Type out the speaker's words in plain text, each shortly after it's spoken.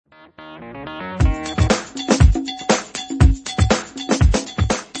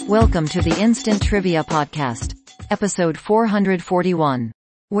Welcome to the Instant Trivia Podcast, episode 441,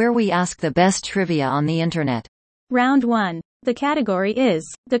 where we ask the best trivia on the internet. Round 1. The category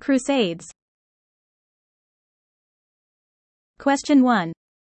is The Crusades. Question 1.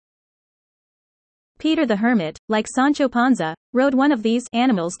 Peter the Hermit, like Sancho Panza, rode one of these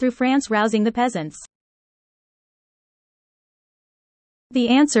animals through France, rousing the peasants. The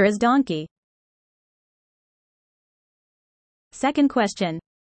answer is donkey. Second question.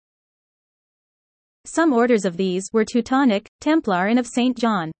 Some orders of these were Teutonic, Templar and of St.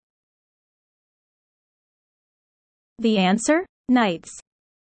 John. The answer? Knights.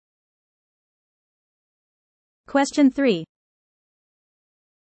 Question 3.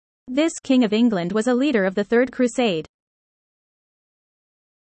 This King of England was a leader of the Third Crusade.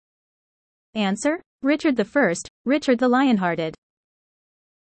 Answer? Richard I, Richard the Lionhearted.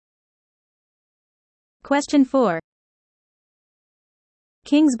 Question 4.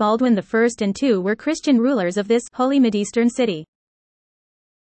 Kings Baldwin I and II were Christian rulers of this holy Mideastern city.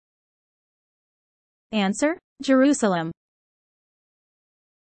 Answer? Jerusalem.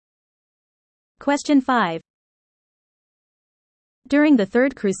 Question 5. During the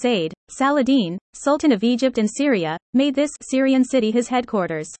Third Crusade, Saladin, Sultan of Egypt and Syria, made this Syrian city his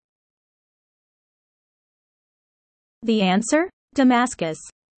headquarters. The answer? Damascus.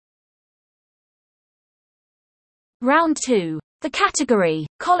 Round 2. The category,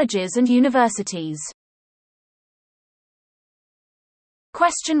 colleges and universities.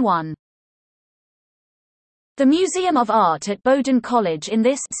 Question 1. The Museum of Art at Bowdoin College in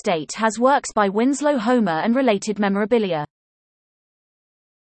this state has works by Winslow Homer and related memorabilia.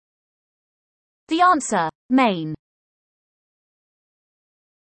 The answer, Maine.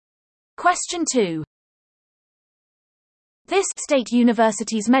 Question 2. This state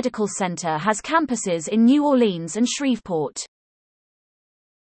university's medical center has campuses in New Orleans and Shreveport.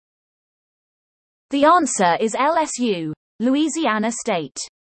 The answer is LSU, Louisiana State.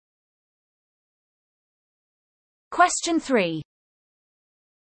 Question 3.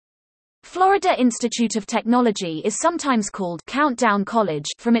 Florida Institute of Technology is sometimes called Countdown College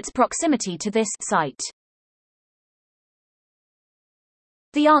from its proximity to this site.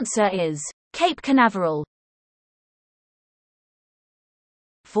 The answer is Cape Canaveral.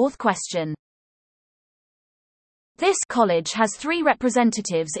 Fourth question. This college has 3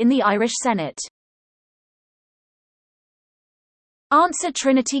 representatives in the Irish Senate. Answer: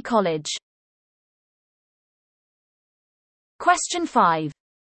 Trinity College. Question 5.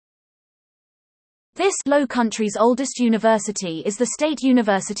 This Low Country's oldest university is the State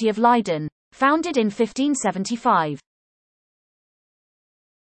University of Leiden, founded in 1575.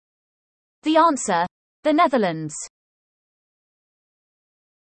 The answer: the Netherlands.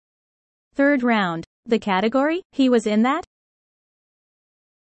 Third round. The category, he was in that?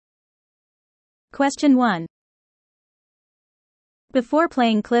 Question 1. Before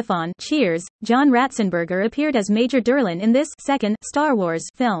playing Cliff on Cheers, John Ratzenberger appeared as Major Durlin in this second Star Wars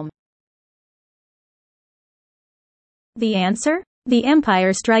film. The answer? The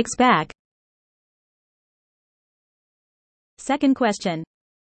Empire Strikes Back. Second question.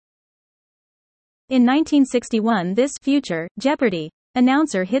 In 1961, this future Jeopardy!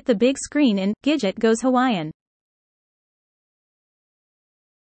 Announcer hit the big screen in Gidget Goes Hawaiian.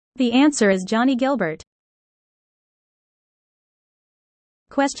 The answer is Johnny Gilbert.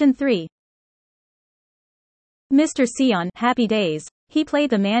 Question 3. Mr. C on Happy Days, he played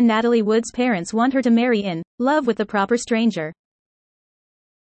the man Natalie Wood's parents want her to marry in Love with the Proper Stranger.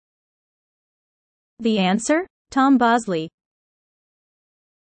 The answer? Tom Bosley.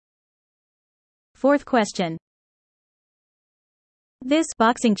 Fourth question. This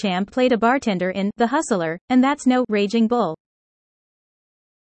boxing champ played a bartender in The Hustler, and that's no Raging Bull.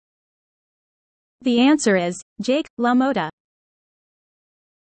 The answer is Jake LaMotta.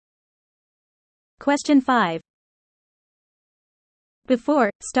 Question 5.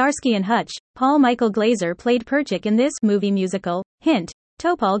 Before Starsky and Hutch, Paul Michael Glaser played Perchik in this movie musical. Hint: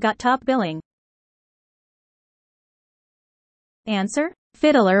 Topol got top billing. Answer: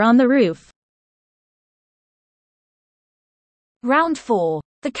 Fiddler on the Roof. Round 4.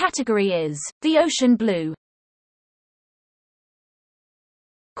 The category is The Ocean Blue.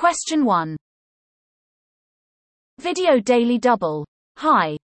 Question 1. Video Daily Double.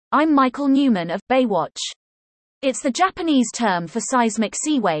 Hi, I'm Michael Newman of Baywatch. It's the Japanese term for seismic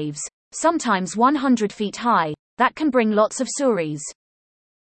sea waves, sometimes 100 feet high, that can bring lots of tsuris.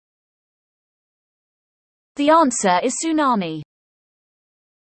 The answer is tsunami.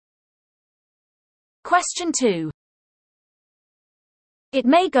 Question 2. It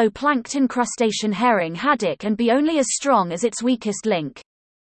may go plankton, crustacean, herring, haddock and be only as strong as its weakest link.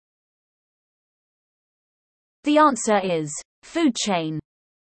 The answer is food chain.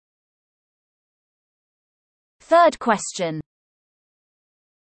 Third question.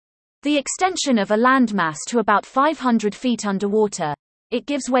 The extension of a landmass to about 500 feet underwater. It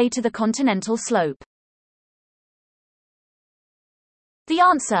gives way to the continental slope. The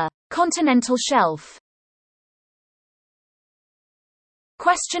answer, continental shelf.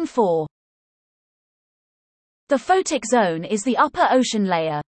 Question 4. The photic zone is the upper ocean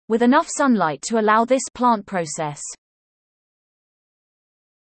layer, with enough sunlight to allow this plant process.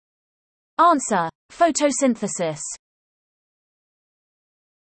 Answer, photosynthesis.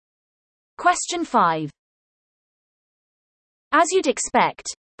 Question 5. As you'd expect,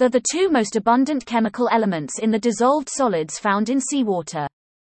 they're the two most abundant chemical elements in the dissolved solids found in seawater.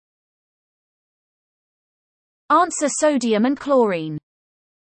 Answer, sodium and chlorine.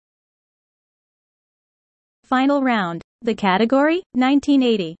 Final round. The category,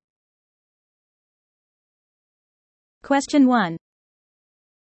 1980. Question 1.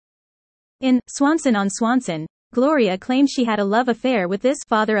 In Swanson on Swanson, Gloria claimed she had a love affair with this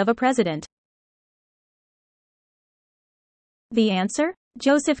father of a president. The answer?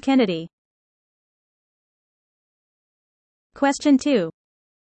 Joseph Kennedy. Question 2.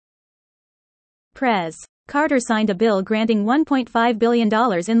 Pres. Carter signed a bill granting $1.5 billion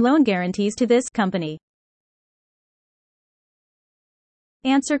in loan guarantees to this company.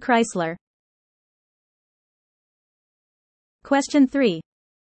 Answer, Chrysler. Question 3.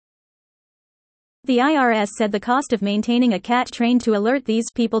 The IRS said the cost of maintaining a cat trained to alert these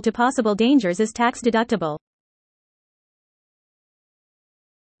people to possible dangers is tax deductible.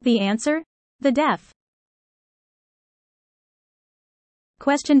 The answer? The deaf.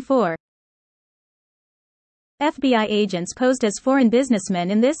 Question 4. FBI agents posed as foreign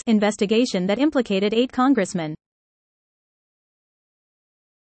businessmen in this investigation that implicated 8 congressmen.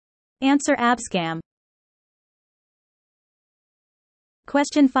 Answer, Abscam.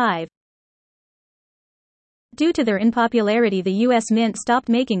 Question 5. Due to their unpopularity, the U.S. Mint stopped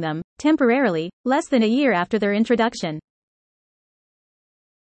making them, temporarily, less than a year after their introduction.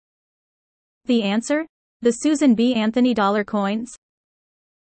 The answer? The Susan B. Anthony dollar coins.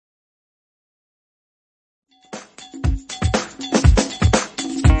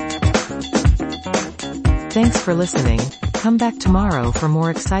 Thanks for listening. Come back tomorrow for more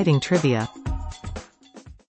exciting trivia.